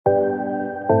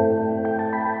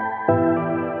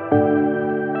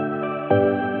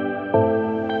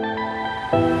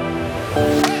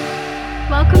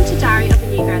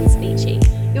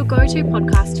go-to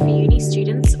podcast for uni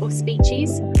students or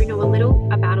speechies who know a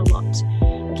little about a lot,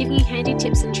 giving you handy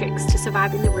tips and tricks to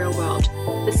survive in the real world,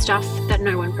 the stuff that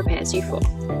no one prepares you for.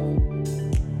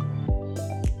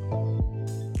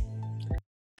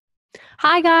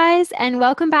 Hi guys, and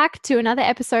welcome back to another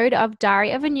episode of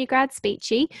Diary of a New Grad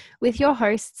Speechy with your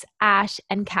hosts Ash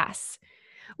and Cass.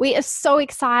 We are so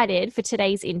excited for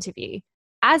today's interview.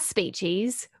 As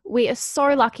speechies, we are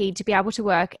so lucky to be able to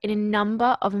work in a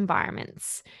number of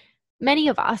environments. Many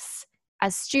of us,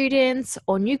 as students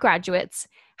or new graduates,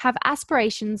 have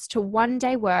aspirations to one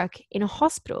day work in a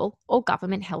hospital or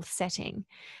government health setting.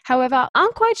 However,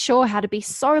 aren't quite sure how to be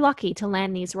so lucky to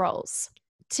land these roles.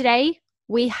 Today,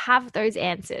 we have those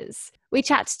answers. We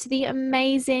chat to the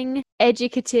amazing,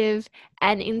 educative,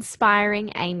 and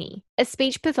inspiring Amy, a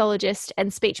speech pathologist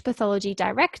and speech pathology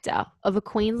director of a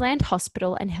Queensland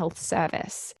hospital and health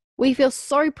service. We feel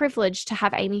so privileged to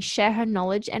have Amy share her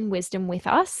knowledge and wisdom with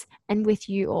us and with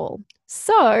you all.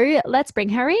 So let's bring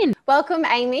her in. Welcome,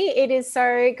 Amy. It is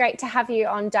so great to have you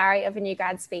on Diary of a New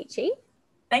Grad Speechy.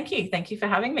 Thank you. Thank you for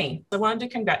having me. I wanted to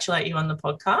congratulate you on the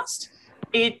podcast.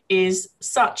 It is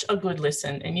such a good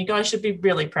listen, and you guys should be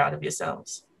really proud of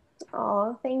yourselves.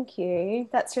 Oh, thank you.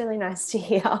 That's really nice to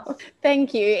hear.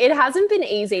 Thank you. It hasn't been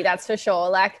easy, that's for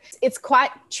sure. It's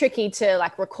quite tricky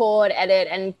to record, edit,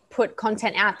 and put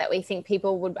content out that we think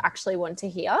people would actually want to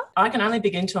hear. I can only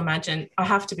begin to imagine. I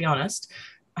have to be honest,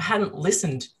 I hadn't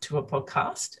listened to a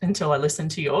podcast until I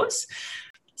listened to yours.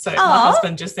 So my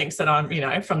husband just thinks that I'm,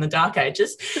 from the dark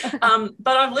ages.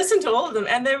 But I've listened to all of them,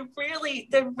 and they're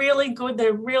really good.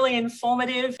 They're really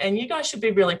informative, and you guys should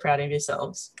be really proud of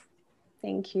yourselves.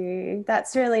 Thank you.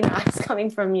 That's really nice coming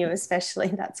from you, especially.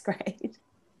 That's great.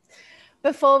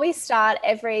 Before we start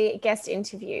every guest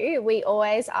interview, we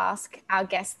always ask our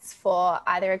guests for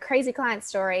either a crazy client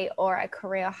story or a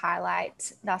career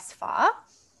highlight thus far.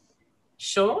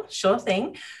 Sure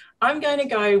thing. I'm going to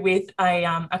go with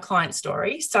a client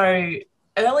story. So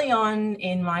early on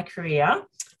in my career,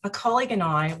 a colleague and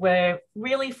I were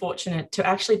really fortunate to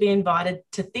actually be invited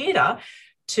to theatre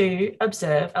to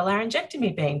observe a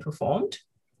laryngectomy being performed.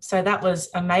 So that was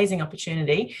an amazing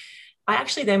opportunity. I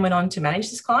actually then went on to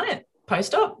manage this client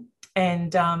post-op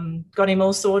and got him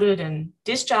all sorted and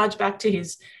discharged back to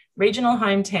his regional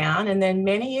hometown. And then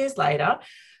many years later,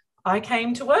 I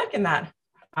came to work in that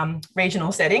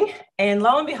regional setting, and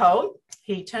lo and behold,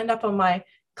 he turned up on my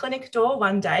clinic door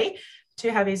one day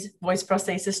to have his voice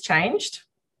prosthesis changed.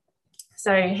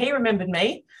 So he remembered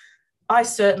me. I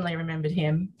certainly remembered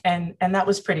him, and that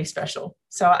was pretty special.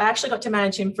 So I actually got to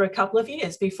manage him for a couple of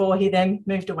years before he then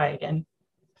moved away again.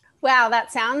 Wow,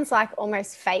 that sounds like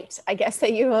almost fate, I guess,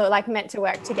 that you were meant to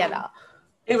work together.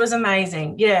 It was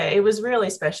amazing. Yeah, it was really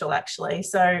special, actually.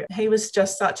 So he was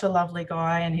just such a lovely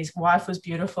guy, and his wife was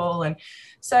beautiful. And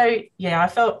so, yeah,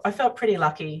 I felt pretty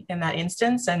lucky in that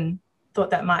instance, and thought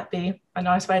that might be a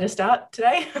nice way to start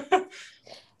today.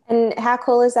 And how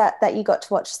cool is that you got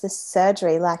to watch the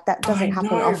surgery? That doesn't happen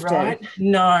often. Right?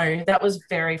 No, that was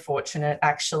very fortunate,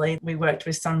 actually. We worked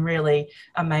with some really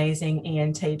amazing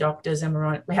ENT doctors, and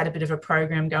we had a bit of a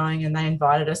program going, and they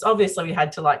invited us. Obviously, we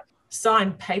had to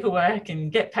sign paperwork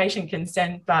and get patient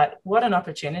consent, but what an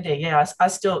opportunity. Yeah,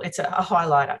 it's a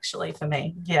highlight actually for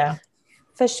me. Yeah.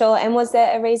 For sure. And was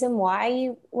there a reason why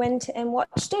you went and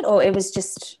watched it, or it was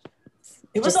just...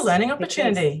 It was a learning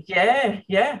opportunity.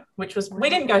 Yeah. Which was, we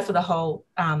didn't go for the whole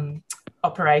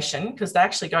operation because they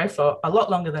actually go for a lot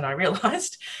longer than I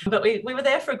realised. But we were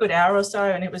there for a good hour or so,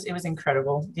 and it was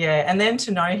incredible. Yeah. And then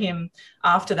to know him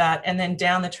after that, and then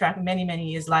down the track many, many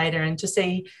years later, and to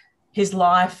see his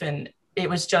life, and it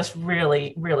was just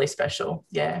really, really special.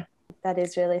 Yeah. That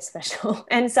is really special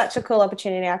and such a cool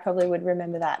opportunity. I probably would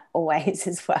remember that always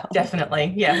as well.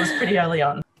 Definitely. Yeah, it was pretty early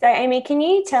on. So Amy, can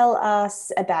you tell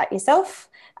us about yourself?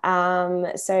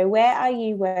 So where are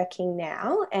you working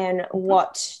now, and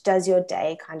what does your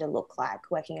day kind of look like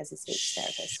working as a speech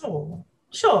therapist?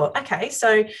 Sure. Okay.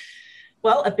 So,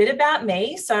 well, a bit about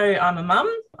me. So I'm a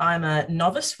mum. I'm a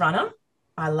novice runner.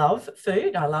 I love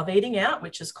food. I love eating out,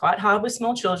 which is quite hard with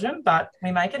small children, but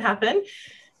we make it happen.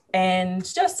 And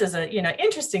just as a,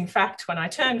 interesting fact, when I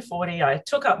turned 40, I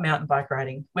took up mountain bike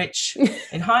riding, which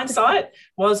in hindsight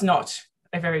was not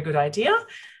a very good idea.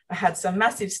 I had some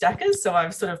massive stackers, so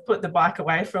I've sort of put the bike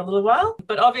away for a little while.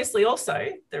 But obviously also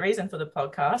the reason for the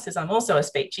podcast is I'm also a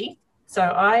speechy. So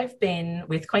I've been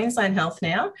with Queensland Health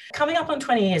now, coming up on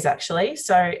 20 years actually.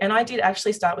 And I did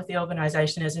actually start with the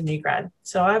organisation as a new grad.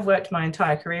 So I've worked my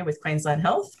entire career with Queensland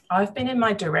Health. I've been in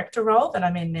my director role that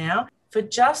I'm in now for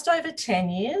just over 10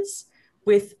 years,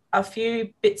 with a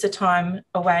few bits of time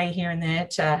away here and there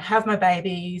to have my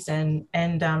babies. And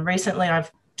recently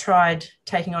I've tried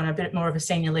taking on a bit more of a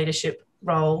senior leadership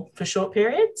role for short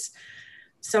periods.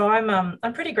 So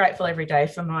I'm pretty grateful every day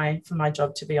for my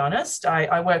job, to be honest.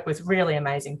 I work with really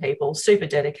amazing people, super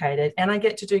dedicated, and I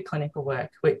get to do clinical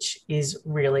work, which is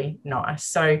really nice.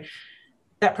 So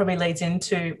that probably leads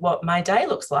into what my day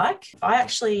looks like. I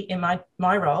actually, in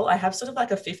my role, I have sort of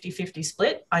like a 50-50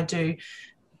 split. I do,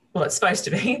 well, it's supposed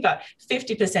to be, but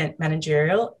 50%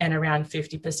 managerial and around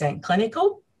 50%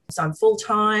 clinical. So I'm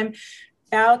full-time.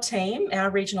 Our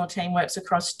regional team works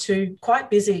across 2 quite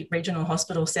busy regional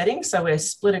hospital settings. So we're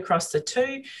split across the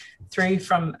 3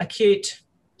 from acute,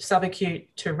 subacute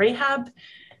to rehab.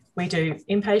 We do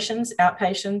inpatients,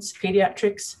 outpatients,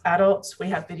 pediatrics, adults. We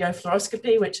have video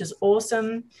fluoroscopy, which is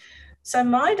awesome. So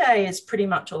my day is pretty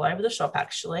much all over the shop,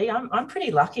 actually. I'm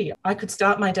pretty lucky. I could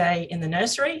start my day in the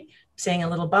nursery, seeing a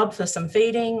little bub for some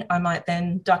feeding. I might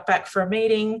then duck back for a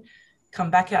meeting, come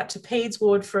back out to peds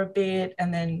ward for a bit,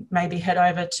 and then maybe head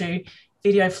over to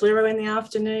video fluoro in the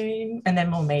afternoon, and then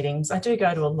more meetings. I do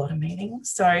go to a lot of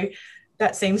meetings. So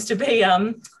that seems to be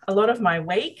a lot of my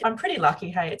week. I'm pretty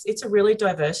lucky. Hey, it's a really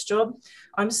diverse job.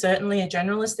 I'm certainly a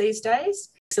generalist these days.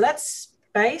 So that's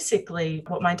basically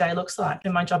what my day looks like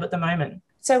in my job at the moment.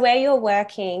 So where you're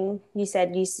working, you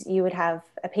said you would have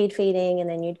a ped feeding and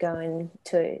then you'd go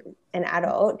into an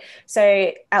adult.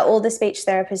 So are all the speech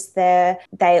therapists there,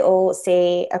 they all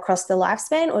see across the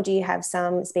lifespan, or do you have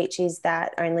some speeches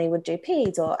that only would do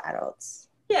peds or adults?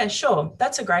 Yeah, sure.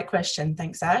 That's a great question.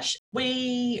 Thanks, Ash.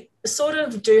 We sort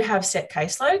of do have set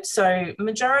caseloads. So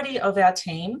majority of our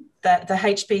team, the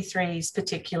HP3s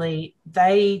particularly,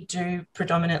 they do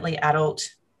predominantly adult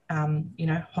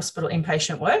hospital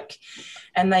inpatient work.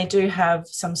 And they do have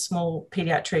some small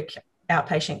pediatric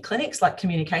outpatient clinics like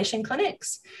communication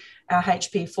clinics. Our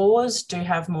HP4s do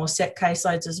have more set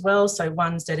caseloads as well. So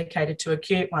one's dedicated to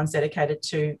acute, one's dedicated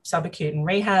to subacute and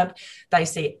rehab. They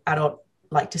see adult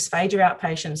like dysphagia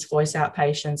outpatients, voice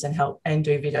outpatients, and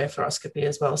do video fluoroscopy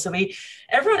as well. So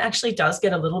everyone actually does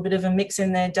get a little bit of a mix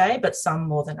in their day, but some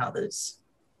more than others.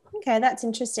 Okay, that's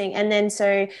interesting. And then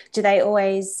so do they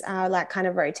always kind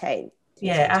of rotate?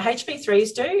 Yeah, our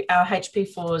HP3s do. Our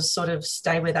HP4s sort of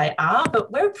stay where they are,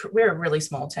 but we're a really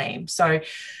small team. So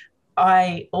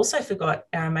I also forgot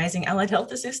our amazing allied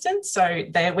health assistants. So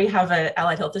we have an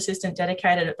allied health assistant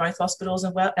dedicated at both hospitals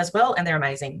as well, and they're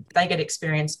amazing. They get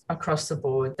experience across the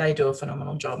board. They do a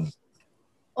phenomenal job.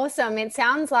 Awesome. It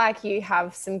sounds like you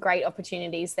have some great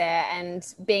opportunities there, and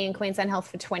being in Queensland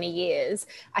Health for 20 years,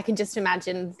 I can just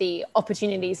imagine the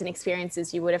opportunities and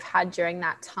experiences you would have had during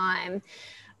that time.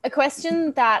 A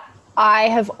question that I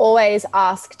have always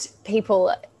asked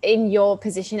people in your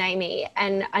position, Amy,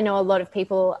 and I know a lot of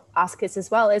people ask this as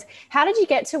well, is how did you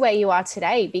get to where you are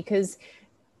today? Because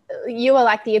you are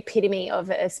like the epitome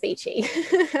of a speechy.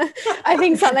 I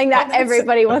think something that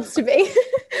everybody wants to be.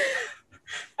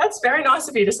 That's very nice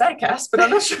of you to say, Cass, but I'm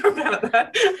not sure about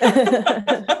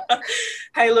that.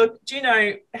 Hey, look, do you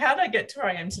know, how did I get to where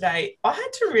I am today? I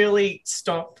had to really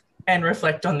stop and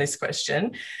reflect on this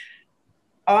question.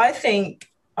 I think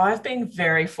I've been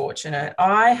very fortunate.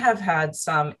 I have had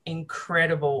some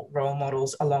incredible role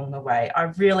models along the way. I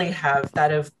really have,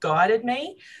 that have guided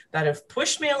me, that have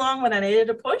pushed me along when I needed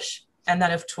to push, and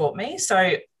that have taught me.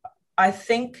 So I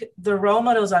think the role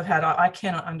models I've had, I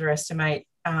cannot underestimate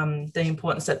the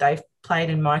importance that they've played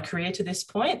in my career to this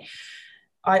point.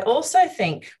 I also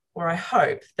think, or I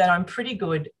hope, that I'm pretty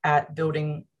good at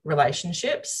building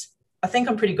relationships. I think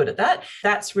I'm pretty good at that.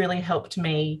 That's really helped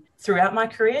me throughout my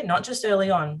career, not just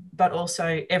early on, but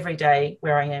also every day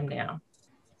where I am now.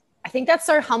 I think that's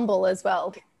so humble as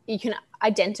well. You can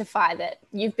identify that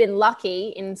you've been lucky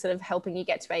in sort of helping you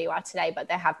get to where you are today, but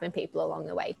there have been people along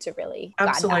the way to really guide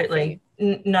that for you.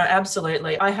 No,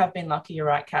 absolutely. I have been lucky, you're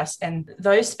right, Cass. And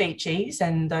those speechies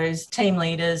and those team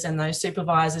leaders and those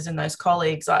supervisors and those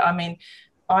colleagues, I mean,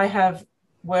 I have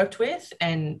worked with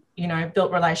and,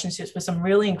 built relationships with some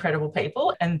really incredible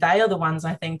people. And they are the ones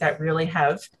I think that really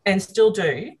have and still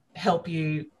do help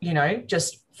you,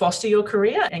 just foster your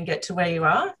career and get to where you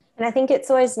are. And I think it's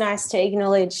always nice to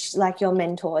acknowledge like your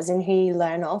mentors and who you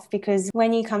learn off, because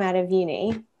when you come out of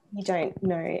uni, you don't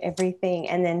know everything.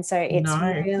 And then so it's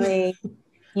really,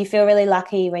 you feel really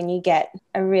lucky when you get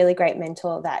a really great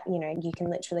mentor that, you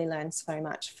can literally learn so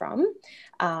much from.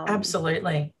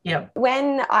 Absolutely. Yeah.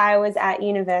 When I was at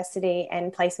university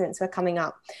and placements were coming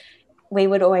up, we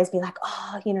would always be like,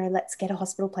 let's get a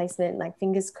hospital placement, like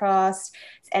fingers crossed.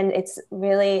 And it's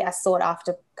really a sought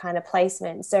after kind of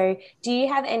placement. So do you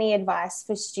have any advice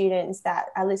for students that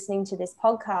are listening to this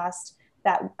podcast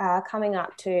that are coming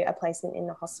up to a placement in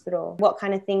the hospital? What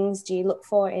kind of things do you look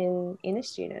for in a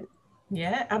student?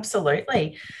 Yeah,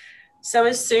 absolutely. So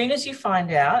as soon as you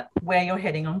find out where you're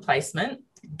heading on placement,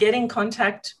 get in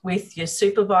contact with your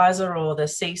supervisor or the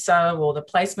CISO or the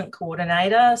placement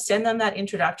coordinator. Send them that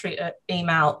introductory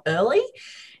email early.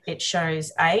 It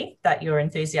shows A, that you're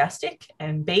enthusiastic,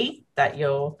 and B, that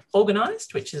you're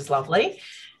organised, which is lovely.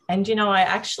 And, you know, I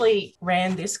actually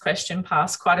ran this question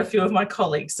past quite a few of my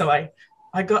colleagues. So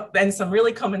I got, and some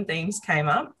really common themes came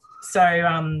up. So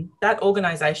that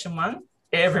organisation one,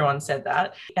 everyone said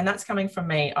that. And that's coming from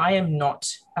me. I am not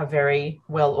a very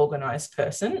well organised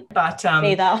person, but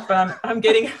I'm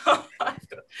getting,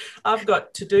 I've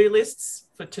got to-do lists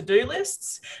for to-do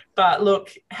lists. But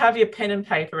look, have your pen and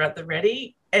paper at the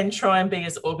ready and try and be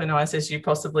as organised as you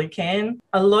possibly can.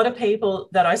 A lot of people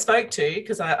that I spoke to,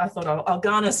 because I thought I'll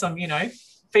garner some, you know,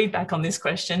 feedback on this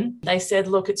question, they said,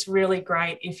 look, it's really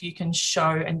great if you can show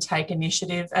and take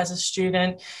initiative as a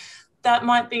student. That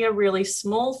might be a really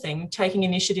small thing, taking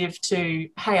initiative to,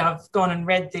 hey, I've gone and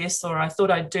read this, or I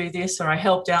thought I'd do this, or I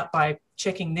helped out by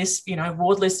checking this, you know,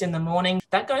 ward list in the morning.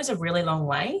 That goes a really long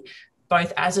way,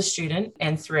 both as a student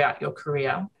and throughout your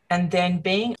career. And then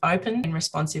being open and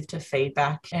responsive to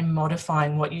feedback and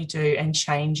modifying what you do and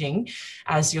changing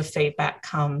as your feedback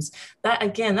comes. That,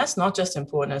 again, that's not just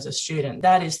important as a student,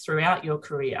 that is throughout your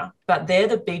career. But they're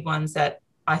the big ones that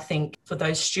I think for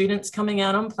those students coming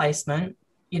out on placement,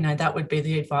 you know, that would be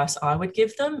the advice I would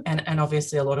give them. And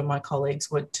obviously a lot of my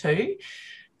colleagues would too.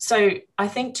 So I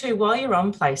think too, while you're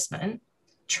on placement,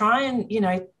 try and, you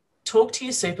know, talk to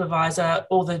your supervisor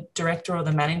or the director or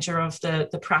the manager of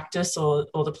the practice or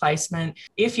the placement,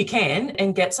 if you can,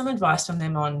 and get some advice from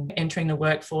them on entering the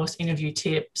workforce, interview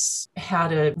tips, how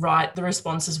to write the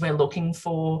responses we're looking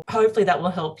for. Hopefully that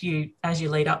will help you as you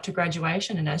lead up to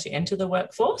graduation and as you enter the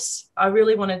workforce. I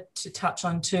really wanted to touch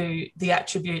on too the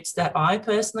attributes that I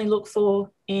personally look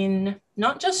for in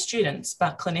not just students,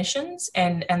 but clinicians.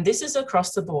 And this is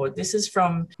across the board. This is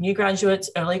from new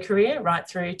graduates, early career, right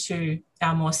through to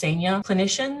our more senior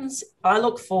clinicians. I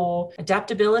look for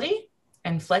adaptability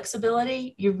and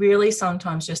flexibility. You really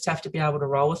sometimes just have to be able to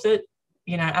roll with it.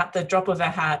 You know, at the drop of a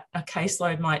hat, a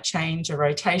caseload might change, a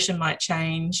rotation might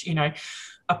change, you know,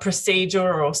 a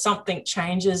procedure or something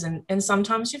changes. And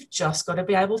sometimes you've just got to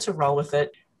be able to roll with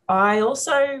it. I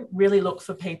also really look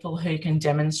for people who can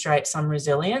demonstrate some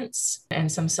resilience and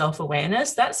some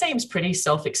self-awareness. That seems pretty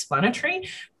self-explanatory,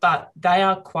 but they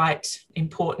are quite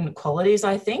important qualities,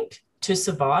 I think, to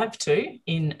survive too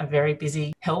in a very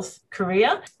busy health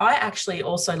career. I actually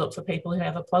also look for people who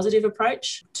have a positive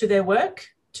approach to their work,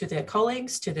 to their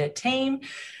colleagues, to their team,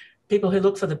 people who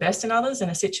look for the best in others in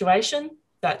a situation.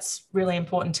 That's really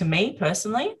important to me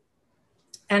personally.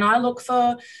 And I look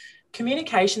for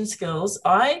communication skills.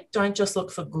 I don't just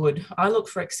look for good, I look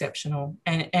for exceptional.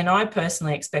 And I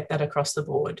personally expect that across the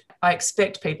board. I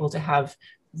expect people to have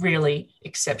really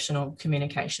exceptional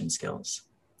communication skills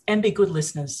and be good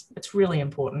listeners. It's really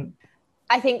important.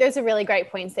 I think those are really great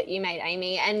points that you made,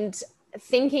 Amy. And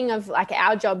thinking of like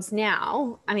our jobs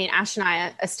now, I mean, Ash and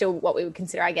I are still what we would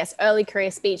consider, I guess, early career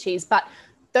speechies, but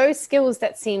those skills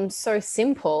that seem so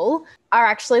simple are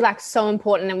actually like so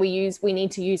important, and we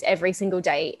need to use every single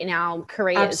day in our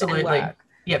careers. Absolutely. And work.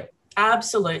 Yep.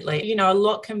 Absolutely. You know, a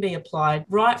lot can be applied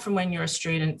right from when you're a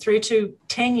student through to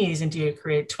 10 years into your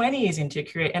career, 20 years into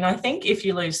your career. And I think if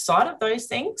you lose sight of those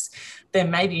things, then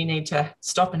maybe you need to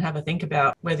stop and have a think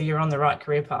about whether you're on the right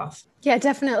career path. Yeah,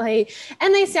 definitely.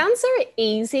 And they sound so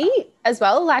easy as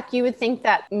well. Like you would think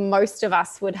that most of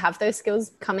us would have those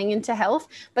skills coming into health,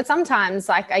 but sometimes,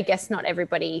 like, I guess not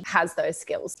everybody has those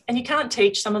skills. And you can't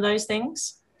teach some of those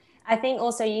things. I think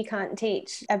also you can't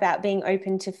teach about being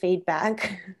open to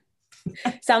feedback.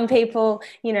 Some people,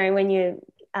 you know, when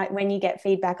you get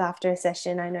feedback after a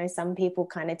session, I know some people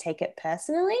kind of take it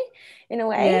personally in a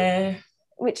way. Yeah.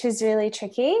 Which is really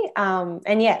tricky.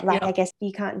 And yeah, like, I guess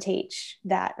you can't teach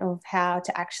that, of how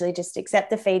to actually just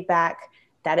accept the feedback,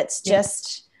 that it's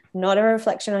just not a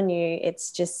reflection on you.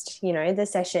 It's just, you know, the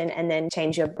session, and then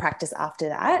change your practice after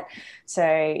that.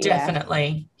 So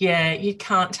definitely. Yeah, you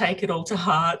can't take it all to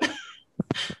heart.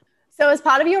 So as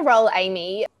part of your role,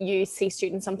 Amy, you see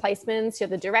students on placements, you're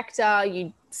the director,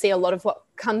 you see a lot of what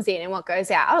comes in and what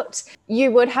goes out. You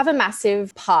would have a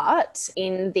massive part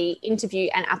in the interview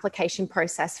and application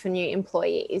process for new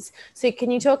employees. So can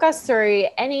you talk us through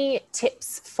any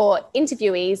tips for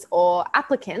interviewees or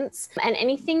applicants, and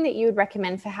anything that you would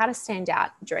recommend for how to stand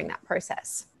out during that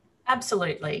process?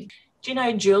 Absolutely. Do you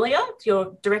know Julia,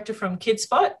 your director from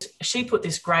KidSpot? She put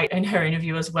this great in her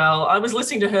interview as well. I was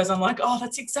listening to hers. I'm like, oh,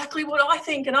 that's exactly what I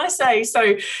think and I say.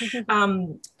 So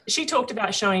she talked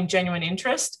about showing genuine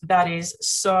interest. That is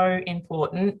so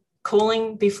important.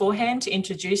 calling beforehand to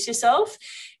introduce yourself.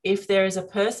 If there is a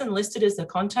person listed as the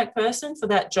contact person for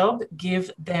that job,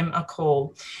 give them a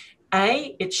call.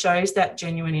 A, it shows that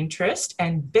genuine interest,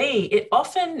 and B, it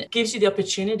often gives you the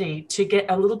opportunity to get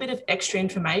a little bit of extra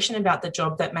information about the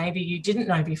job that maybe you didn't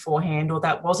know beforehand, or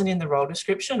that wasn't in the role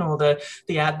description or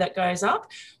the ad that goes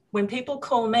up. When people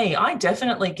call me, I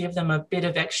definitely give them a bit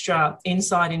of extra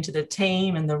insight into the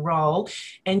team and the role.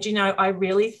 And, I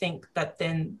really think that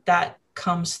then that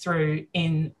comes through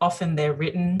in often their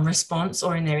written response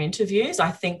or in their interviews.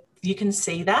 I think you can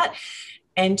see that.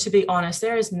 And to be honest,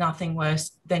 there is nothing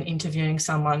worse than interviewing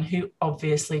someone who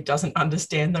obviously doesn't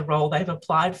understand the role they've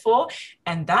applied for.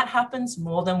 And that happens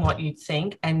more than what you'd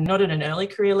think, and not at an early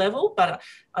career level, but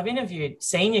I've interviewed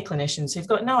senior clinicians who've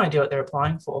got no idea what they're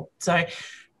applying for. So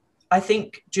I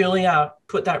think Julia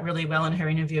put that really well in her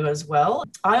interview as well.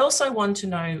 I also want to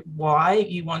know why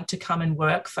you want to come and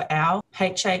work for our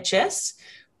HHS.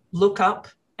 Look up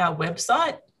our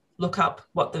website. Look up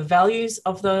what the values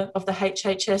of the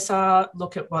HHS are,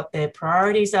 look at what their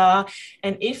priorities are,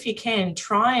 and if you can,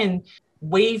 try and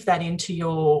weave that into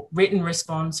your written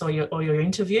response or your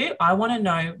interview. I want to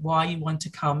know why you want to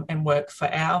come and work for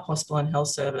our hospital and health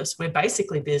service. We're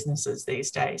basically businesses these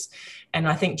days. And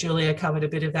I think Julia covered a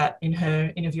bit of that in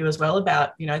her interview as well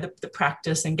about, the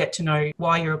practice and get to know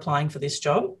why you're applying for this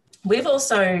job. We've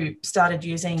also started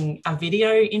using a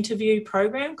video interview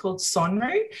program called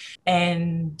Sonru,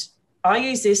 and I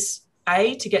use this,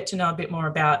 A, to get to know a bit more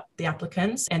about the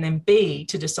applicants, and then B,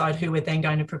 to decide who we're then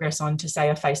going to progress on to, say,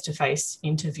 a face-to-face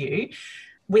interview.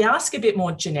 We ask a bit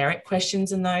more generic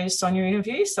questions in those Sonru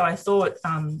interviews, so I thought,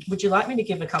 would you like me to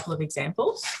give a couple of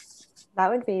examples?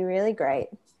 That would be really great.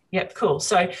 Yep, cool.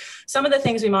 So some of the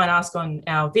things we might ask on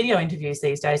our video interviews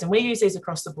these days, and we use these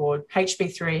across the board,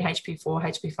 HP3, HP4,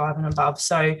 HP5 and above.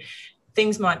 So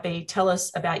things might be, tell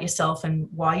us about yourself and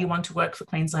why you want to work for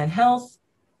Queensland Health.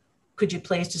 Could you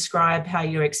please describe how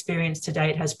your experience to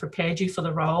date has prepared you for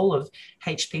the role of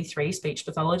HP3 speech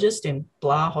pathologist in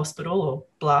blah hospital or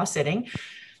blah setting?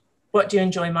 What do you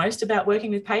enjoy most about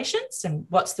working with patients, and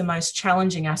what's the most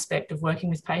challenging aspect of working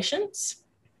with patients?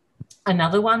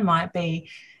 Another one might be,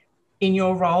 in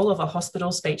your role of a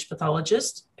hospital speech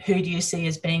pathologist, who do you see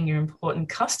as being your important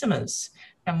customers,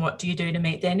 and what do you do to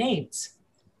meet their needs?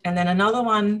 And then another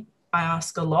one I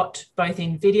ask a lot, both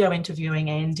in video interviewing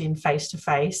and in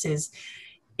face-to-face, is,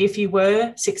 if you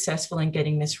were successful in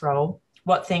getting this role,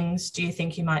 what things do you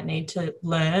think you might need to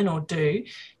learn or do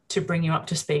to bring you up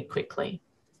to speed quickly?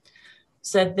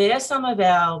 So there's some of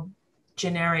our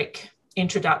generic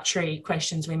introductory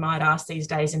questions we might ask these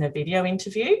days in a video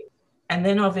interview. And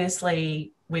then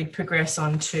obviously we'd progress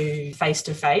on to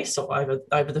face-to-face or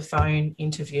over the phone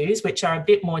interviews, which are a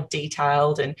bit more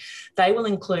detailed, and they will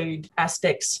include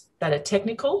aspects that are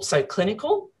technical, so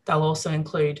clinical. They'll also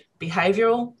include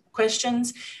behavioural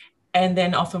questions, and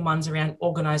then often ones around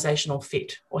organisational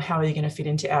fit, or how are you going to fit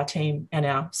into our team and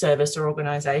our service or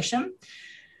organisation.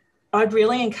 I'd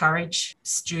really encourage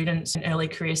students and early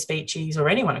career speechies, or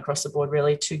anyone across the board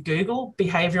really, to Google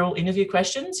behavioural interview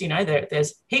questions.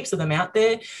 There's heaps of them out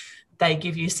there. They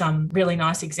give you some really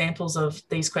nice examples of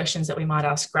these questions that we might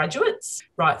ask graduates,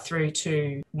 right through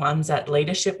to ones at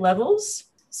leadership levels.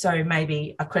 So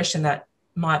maybe a question that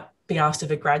might be asked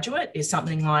of a graduate is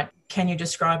something like, can you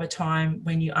describe a time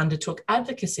when you undertook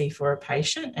advocacy for a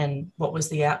patient and what was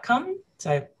the outcome?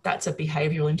 So that's a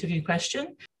behavioural interview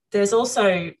question. There's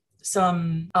also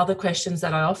some other questions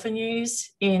that I often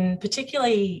use in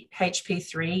particularly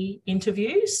HP3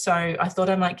 interviews. So I thought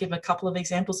I might give a couple of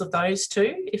examples of those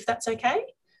too, if that's okay.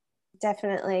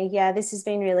 Definitely. Yeah, this has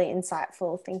been really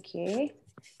insightful. Thank you.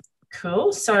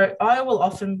 Cool. So I will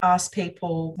often ask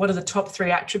people, what are the top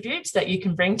 3 attributes that you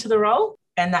can bring to the role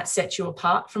and that sets you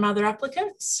apart from other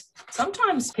applicants?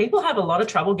 Sometimes people have a lot of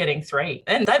trouble getting 3,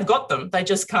 and they've got them, they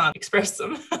just can't express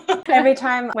them. Every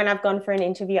time when I've gone for an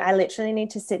interview, I literally need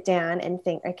to sit down and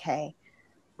think, okay,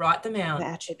 write them out. The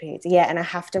attributes. Yeah, and I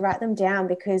have to write them down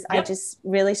because I just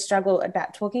really struggle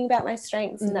about talking about my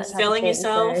strengths and that type selling of thing.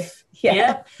 yourself. So,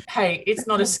 yeah. Hey, it's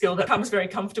not a skill that comes very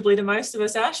comfortably to most of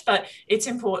us, Ash, but it's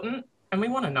important and we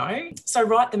want to know. So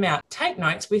write them out. Take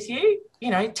notes with you.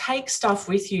 Take stuff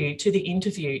with you to the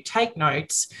interview. Take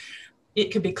notes.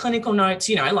 It could be clinical notes,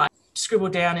 like scribble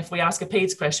down if we ask a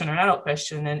peds question or an adult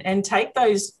question, and take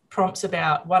those prompts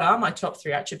about what are my top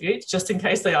 3 attributes, just in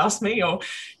case they ask me, or,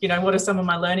 what are some of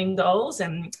my learning goals.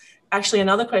 And actually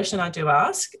another question I do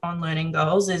ask on learning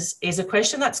goals is a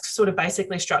question that's sort of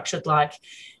basically structured like,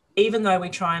 even though we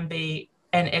try and be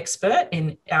an expert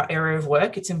in our area of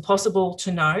work, it's impossible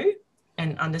to know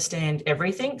and understand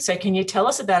everything. So can you tell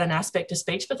us about an aspect of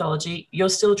speech pathology you're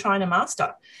still trying to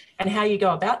master and how you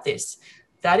go about this?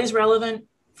 That is relevant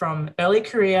from early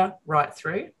career right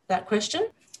through that question.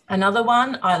 Another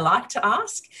one I like to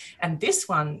ask, and this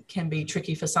one can be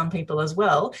tricky for some people as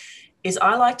well, is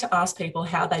I like to ask people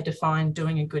how they define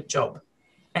doing a good job.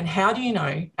 And how do you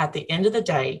know at the end of the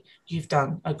day you've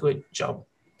done a good job?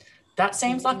 That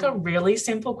seems like a really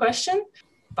simple question,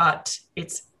 but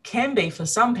it can be for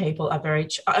some people a very,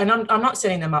 and I'm not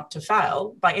setting them up to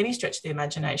fail by any stretch of the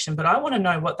imagination, but I want to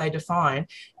know what they define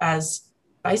as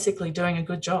basically doing a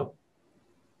good job.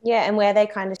 Yeah, and where they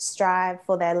kind of strive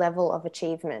for their level of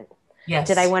achievement. Yes.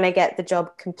 Do they want to get the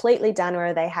job completely done, or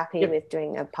are they happy with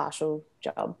doing a partial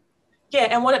job? Yeah,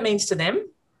 and what it means to them,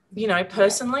 you know,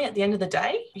 personally at the end of the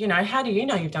day, you know, how do you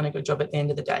know you've done a good job at the end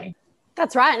of the day?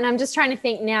 That's right. And I'm just trying to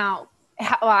think now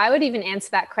how I would even answer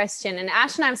that question. And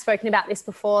Ash and I have spoken about this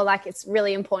before, like it's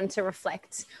really important to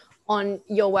reflect on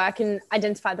your work and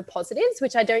identify the positives,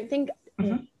 which I don't think we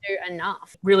do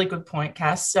enough. Really good point,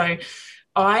 Cass. So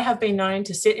I have been known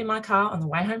to sit in my car on the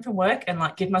way home from work and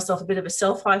like give myself a bit of a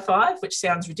self high five, which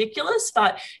sounds ridiculous,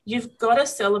 but you've got to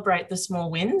celebrate the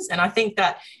small wins. And I think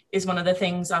that is one of the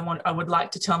things I would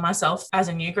like to tell myself as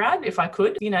a new grad, if I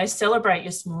could, you know, celebrate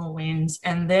your small wins.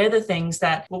 And they're the things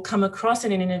that will come across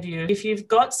in an interview. If you've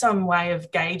got some way of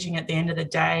gauging at the end of the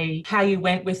day, how you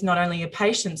went with not only your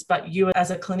patients, but you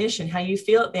as a clinician, how you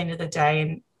feel at the end of the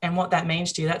day and what that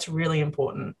means to you, that's really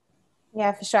important.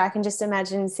 Yeah, for sure. I can just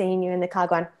imagine seeing you in the car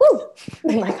going, woo,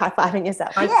 and like high-fiving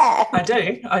yourself. I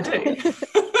do.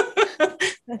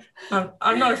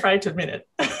 I'm not afraid to admit it.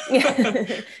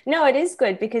 Yeah. No, it is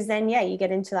good because then, you get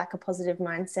into like a positive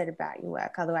mindset about your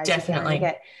work. Otherwise, definitely you can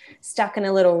get stuck in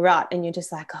a little rut and you're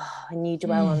just like, and you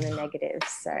dwell on the negatives.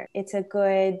 So it's a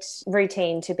good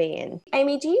routine to be in.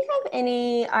 Amy, do you have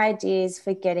any ideas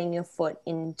for getting your foot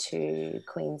into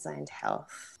Queensland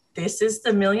Health? This is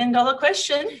the $1 million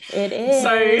question. It is.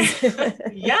 So,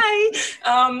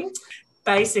 yay.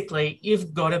 Basically,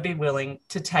 you've got to be willing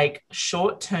to take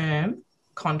short-term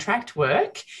contract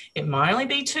work. It might only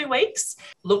be 2 weeks.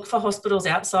 Look for hospitals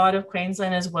outside of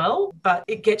Queensland as well, but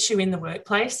it gets you in the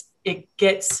workplace. It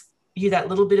gets you that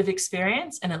little bit of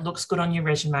experience and it looks good on your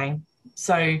resume.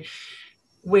 So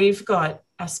we've got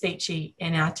a speechy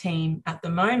in our team at the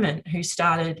moment who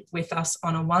started with us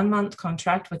on a 1-month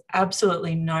contract with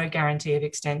absolutely no guarantee of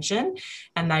extension.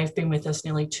 And they've been with us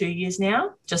nearly 2 years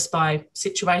now, just by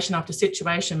situation after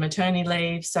situation, maternity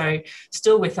leave. So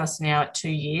still with us now at 2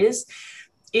 years.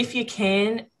 If you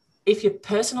can, if your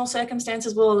personal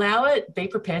circumstances will allow it, be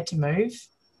prepared to move,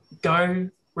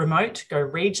 go remote, go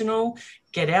regional,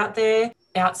 get out there.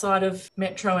 Outside of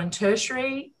metro and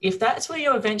tertiary, if that's where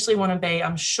you eventually want to be,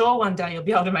 I'm sure one day you'll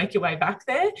be able to make your way back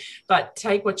there, but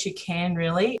take what you can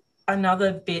really.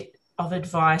 Another bit of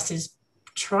advice is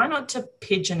try not to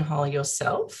pigeonhole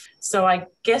yourself. So I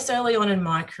guess early on in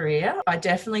my career, I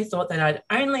definitely thought that I'd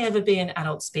only ever be an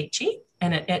adult speechy,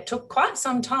 and it took quite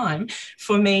some time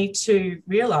for me to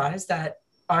realise that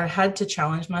I had to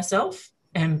challenge myself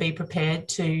and be prepared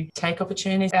to take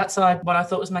opportunities outside what I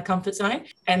thought was my comfort zone.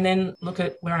 And then look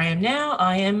at where I am now.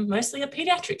 I am mostly a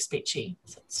paediatric speechy.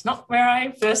 So it's not where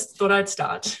I first thought I'd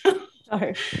start.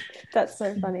 Oh, that's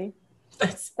so funny.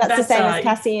 That's the same as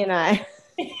Cassie and I.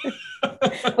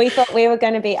 We thought we were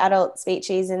going to be adult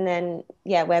speechies, and then,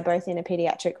 we're both in a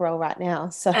paediatric role right now.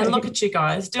 So, and look at you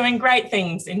guys doing great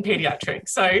things in paediatrics.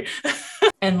 So,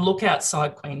 and look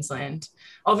outside Queensland.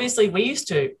 Obviously, we used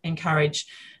to encourage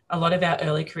a lot of our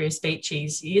early career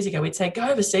speechies years ago. We'd say, go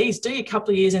overseas, do your couple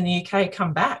of years in the UK,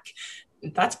 come back.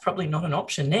 That's probably not an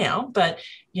option now, but,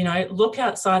 you know, look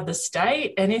outside the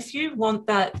state. And if you want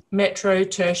that metro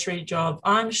tertiary job,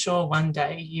 I'm sure one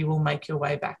day you will make your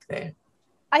way back there.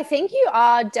 I think you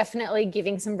are definitely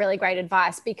giving some really great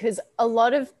advice, because a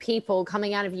lot of people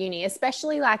coming out of uni,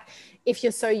 especially like if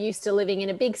you're so used to living in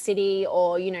a big city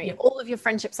or, you know, all of your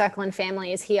friendship circle and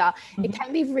family is here, it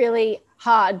can be really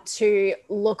hard to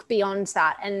look beyond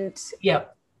that and,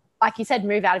 like you said,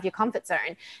 move out of your comfort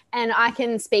zone. And I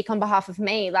can speak on behalf of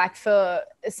me, like for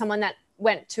someone that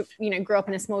went to, you know, grew up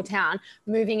in a small town,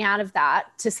 moving out of that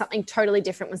to something totally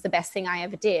different was the best thing I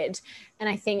ever did. And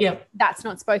I think that's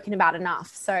not spoken about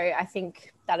enough. So I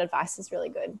think that advice is really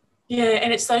good. Yeah,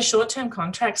 and it's those short-term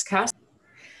contracts, Cass.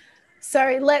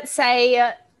 So let's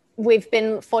say we've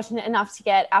been fortunate enough to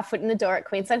get our foot in the door at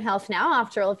Queensland Health now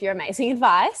after all of your amazing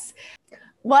advice.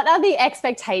 What are the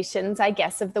expectations, I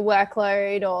guess, of the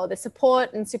workload or the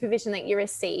support and supervision that you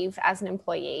receive as an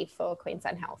employee for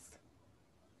Queensland Health?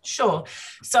 Sure.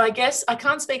 So I guess I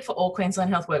can't speak for all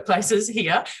Queensland Health workplaces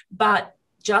here, but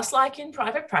just like in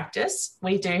private practice,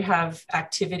 we do have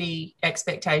activity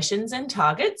expectations and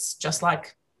targets, just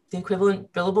like the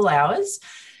equivalent billable hours.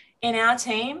 In our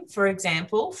team, for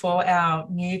example, for our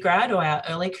new grad or our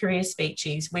early career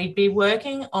speechies, we'd be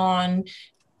working on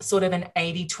sort of an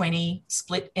 80-20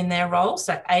 split in their role.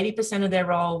 So 80% of their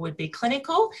role would be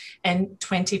clinical and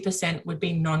 20% would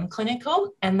be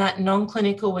non-clinical. And that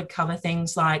non-clinical would cover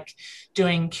things like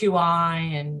doing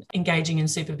QI and engaging in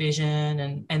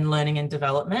supervision and learning and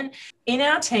development. In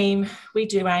our team, we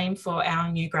do aim for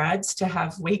our new grads to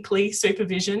have weekly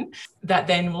supervision that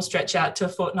then will stretch out to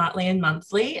fortnightly and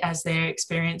monthly as their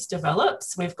experience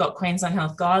develops. We've got Queensland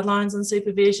Health guidelines on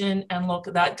supervision, and look,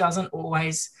 that doesn't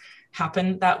always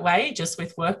happen that way just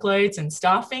with workloads and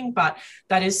staffing, but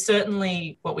that is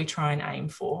certainly what we try and aim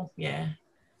for. Yeah.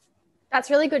 That's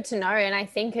really good to know. And I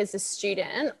think as a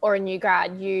student or a new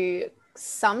grad, you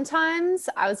sometimes,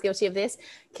 I was guilty of this,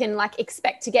 can like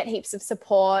expect to get heaps of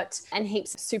support and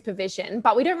heaps of supervision,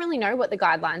 but we don't really know what the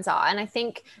guidelines are. And I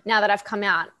think now that I've come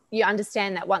out, you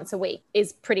understand that once a week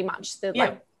is pretty much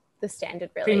the the standard,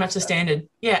 really. Pretty much the standard.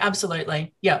 Yeah,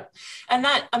 absolutely. Yeah. And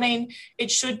that, I mean, it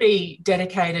should be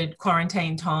dedicated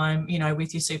quarantine time, you know,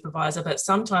 with your supervisor, but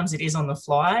sometimes it is on the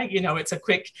fly, you know, it's a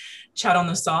quick chat on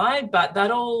the side, but that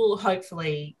all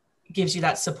hopefully gives you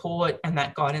that support and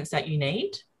that guidance that you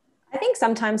need. I think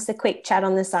sometimes the quick chat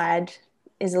on the side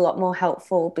is a lot more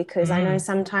helpful, because I know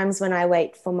sometimes when I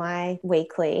wait for my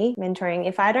weekly mentoring,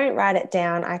 if I don't write it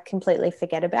down, I completely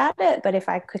forget about it. But if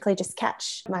I quickly just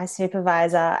catch my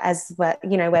supervisor as we're,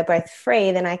 you know, we're both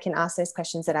free, then I can ask those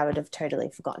questions that I would have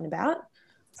totally forgotten about.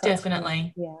 So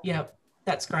definitely. Yeah,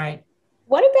 that's great.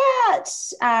 What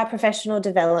about professional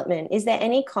development? Is there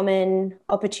any common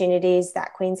opportunities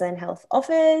that Queensland Health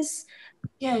offers?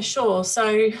 Yeah, sure.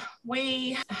 So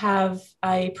we have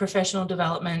a professional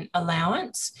development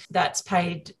allowance that's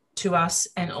paid to us,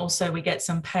 and also we get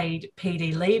some paid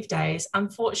PD leave days,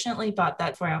 unfortunately, but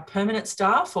that for our permanent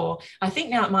staff, or I think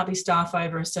now it might be staff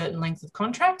over a certain length of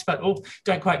contract, but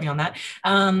don't quote me on that.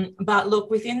 But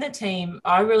look, within the team,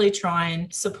 I really try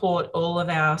and support all of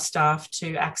our staff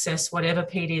to access whatever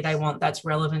PD they want that's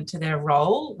relevant to their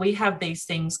role. We have these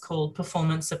things called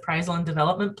performance appraisal and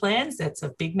development plans. That's a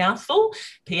big mouthful,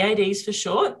 PADs for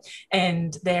short,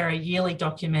 and they're a yearly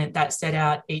document that set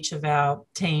out each of our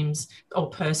teams or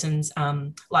persons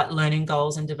like learning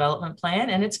goals and development plan,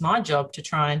 and it's my job to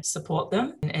try and support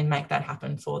them and make that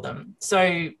happen for them.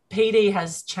 So PD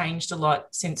has changed a lot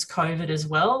since COVID as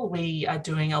well. We are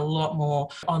doing a lot more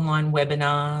online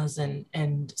webinars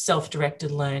and self-directed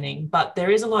learning, but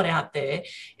there is a lot out there.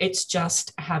 It's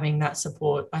just having that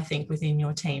support, I think, within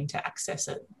your team to access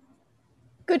it.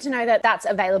 Good to know that that's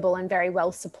available and very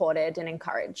well supported and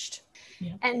encouraged.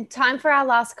 Yeah. And time for our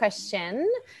last question.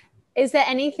 Is there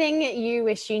anything you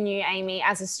wish you knew, Amy,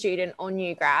 as a student or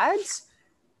new grad?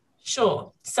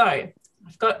 Sure. So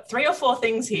I've got 3 or 4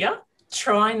 things here.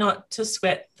 Try not to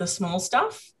sweat the small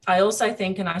stuff. I also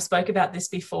think, and I spoke about this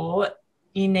before,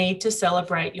 you need to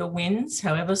celebrate your wins,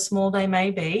 however small they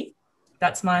may be.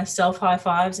 That's my self-high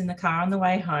fives in the car on the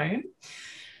way home.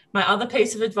 My other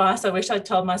piece of advice I wish I'd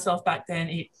told myself back then,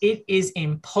 it is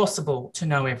impossible to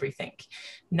know everything.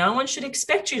 No one should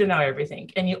expect you to know everything.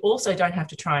 And you also don't have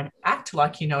to try and act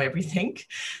like you know everything.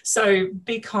 So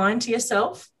be kind to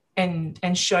yourself and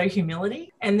show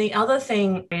humility. And the other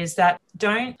thing is that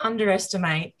don't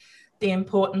underestimate the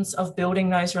importance of building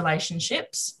those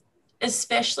relationships,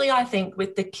 especially I think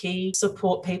with the key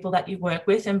support people that you work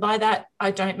with. And by that,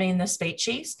 I don't mean the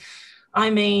speechies. I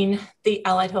mean the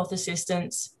allied health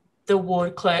assistants, the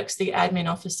ward clerks, the admin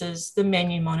officers, the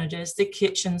menu monitors, the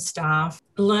kitchen staff.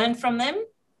 Learn from them,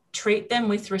 treat them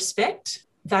with respect.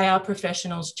 They are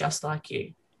professionals just like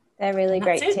you. They're really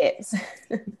great tips.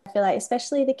 I feel like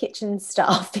especially the kitchen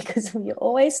staff, because you're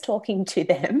always talking to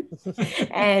them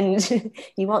and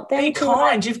you want them be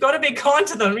kind. You've got to be kind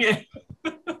to them, yeah.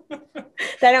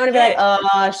 They don't want to be like,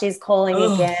 oh, she's calling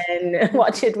again.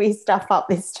 What did we stuff up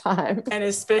this time? And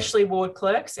especially ward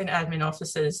clerks and admin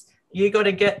officers. You got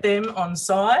to get them on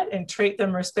side and treat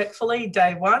them respectfully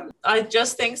day one. I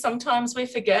just think sometimes we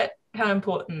forget how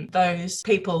important those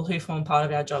people who form part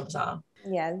of our jobs are.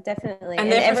 Yeah, definitely.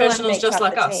 And they're professionals just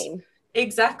like us. Team.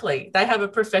 Exactly. They have a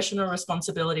professional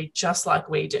responsibility just like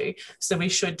we do. So we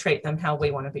should treat them how we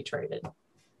want to be treated.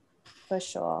 For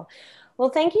sure. Well,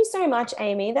 thank you so much,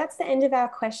 Amy. That's the end of our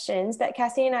questions. But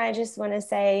Cassie and I just want to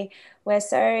say we're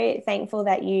so thankful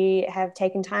that you have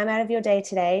taken time out of your day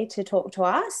today to talk to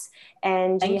us.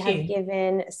 And you have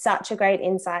given such a great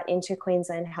insight into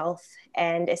Queensland Health,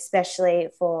 and especially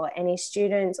for any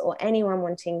students or anyone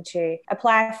wanting to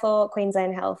apply for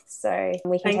Queensland Health. So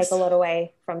we can take a lot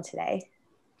away from today.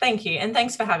 Thank you. And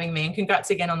thanks for having me. And congrats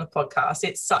again on the podcast.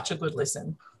 It's such a good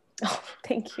listen. Oh,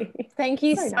 thank you. Thank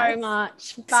you So so nice.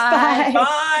 much. Bye.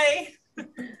 Bye.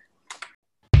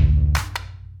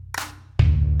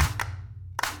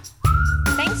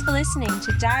 Thanks for listening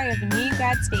to Diary of a New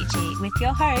Grad Speechy with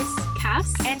your hosts,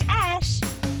 Cass. and Ash.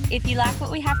 If you like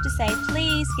what we have to say,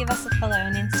 please give us a follow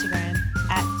on Instagram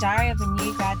at Diary of a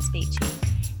New Grad Speechy.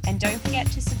 And don't forget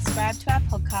to subscribe to our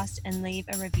podcast and leave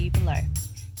a review below.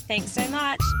 Thanks so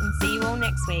much and see you all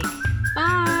next week.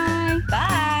 Bye.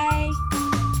 Bye.